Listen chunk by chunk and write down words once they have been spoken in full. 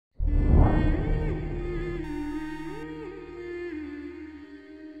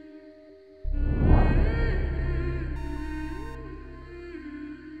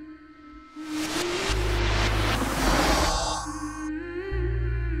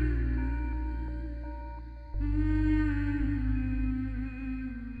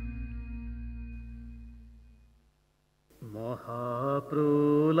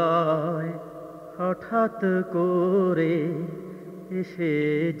হঠাৎ করে এসে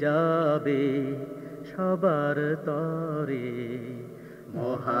যাবে সবার তরে।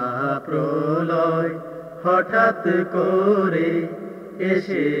 মহাপ্রলয় হঠাৎ করে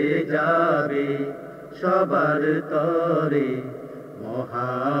এসে যাবে সবার তরে।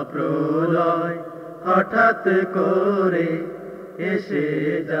 মহাপ্রলয় হঠাৎ করে এসে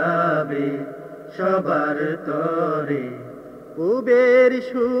যাবে সবার তরে। পূবের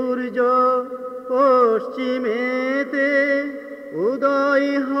সূর্য পশ্চিমেতে উদয়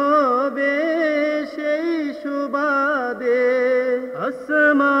হবে সেই সুবাদে।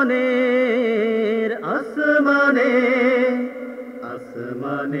 আসমানের আসমানে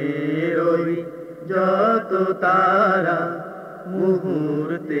আসমানের ওই যত তারা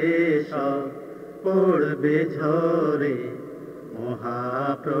মুহূর্তে সব পড়বে ঝরে।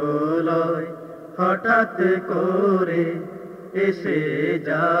 মহাপ্রলয় হঠাৎ করে এসে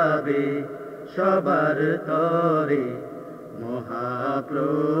যাবে সবার তরে।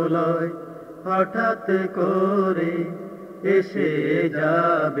 মহাপ্রলয় হঠাৎ করে এসে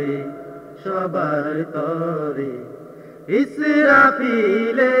যাবে সবার তরে।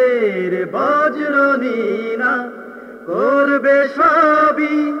 ইসরাফিলের বজ্র নিনা করবে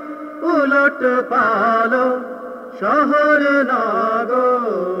সবই উলট পালট। শহর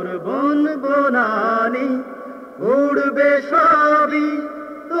নগর বন বনানি উড়বে সবই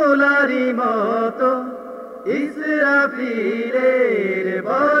তোলারি মতো। ইসরাফিলের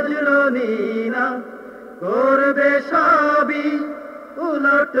বজ্র নিনা করবে সবই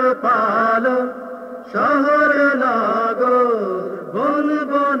উলট পালট। শহর নগর বন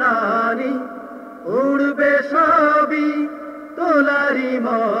বনানি উড়বে সবই তোলারি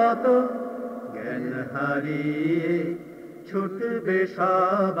মতো। জ্ঞান হারিয়ে ছুটবে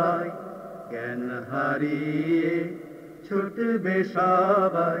সবাই, জ্ঞান হারিয়ে ছুটবে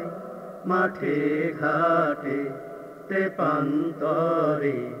সবাই মাঠে ঘাটে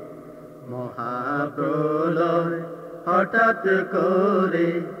তেপান্তরে। মহাপ্রলয় হঠাৎ করে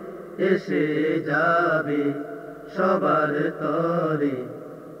এসে যাবে সবার তরে।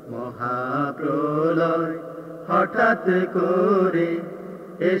 মহাপ্রলয় হঠাৎ করে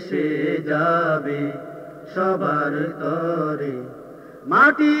এসে যাবে সবার তরে।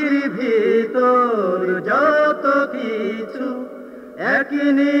 মাটির ভিতর যত কিছু এক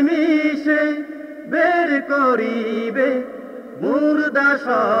নিমিষে বের করিবে। মুর্দা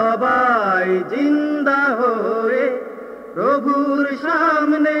সবাই জিন্দা হয়ে প্রভুর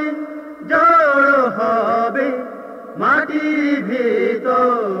সামনে জড় হবে। মাটির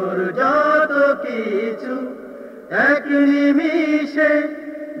ভিতর যত কিছু এক নিমিষে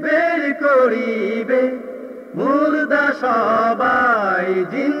বের করিবে। মুর্দা সবাই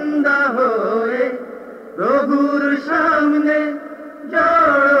জিন্দা হয়ে প্রভুর সামনে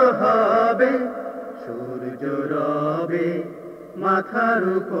জড় হবে। সূর্য রবে মাথার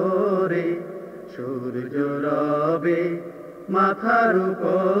উপরে, সূর্য রবে মাথার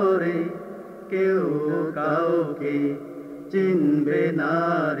উপরে। কেউ কাউকে চিনবে না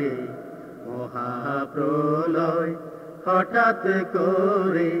রে। মহাপ্রলয় হঠাৎ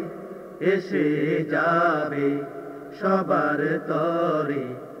করে এসে যাবে সবার তরে।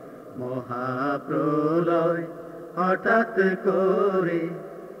 মহাপ্রলয় হঠাৎ করে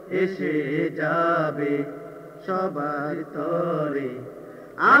এসে যাবে সবার তরে।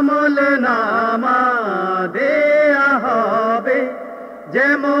 আমল নামা দেয়া হবে,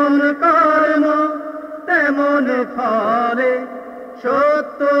 যেমন কর্ম তেমন ফলে।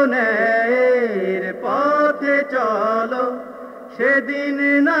 সত্য ন্যায়ের পথে চলো, সেদিন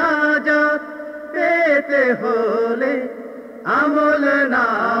নাজাত পেতে হলে। আমল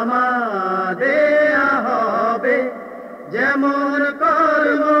নামা দেয়া হবে, যেমন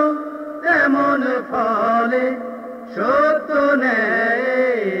কর্ম তেমন ফলে। সত্য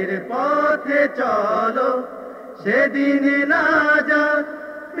ন্যায়ের পথে চলো, সেদিন নাজাত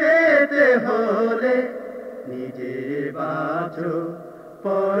পেতে হলে। নিজে বাঁচো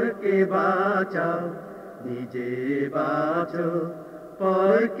পরকে বাঁচাও, নিজে বাঁচো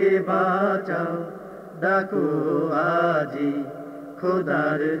পরকে বাঁচাও। ডাকো আজি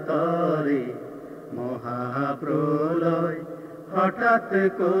খোদার তরে। মহাপ্রলয় হঠাৎ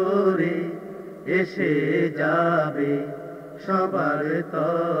করে এসে যাবে সবার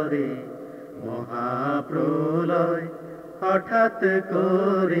তরে। মহাপ্রলয় হঠাৎ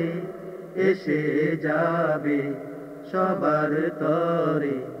করে এসে যাবে সবার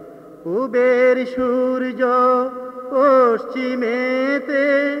তরে। পূবের সূর্য পশ্চিমেতে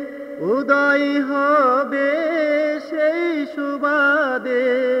উদয় হবে সেই সুবাদে।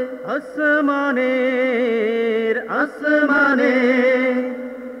 আসমানের আসমানে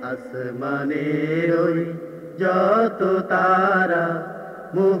আসমানের ওই যত তারা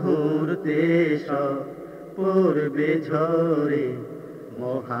মুহূর্তে সব পূর্বে ঝরে,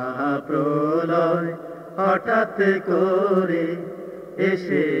 মহাপ্রলয় হঠাৎ করে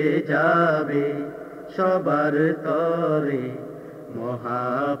এসে যাবে সবার তরে।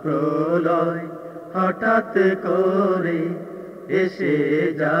 মহাপ্রলয় হঠাৎ করে এসে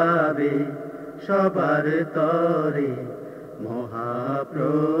যাবে সবার তরে।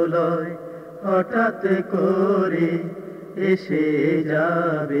 মহাপ্রলয় হঠাৎ করে এসে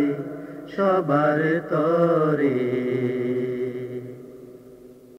যাবে সবার তরে।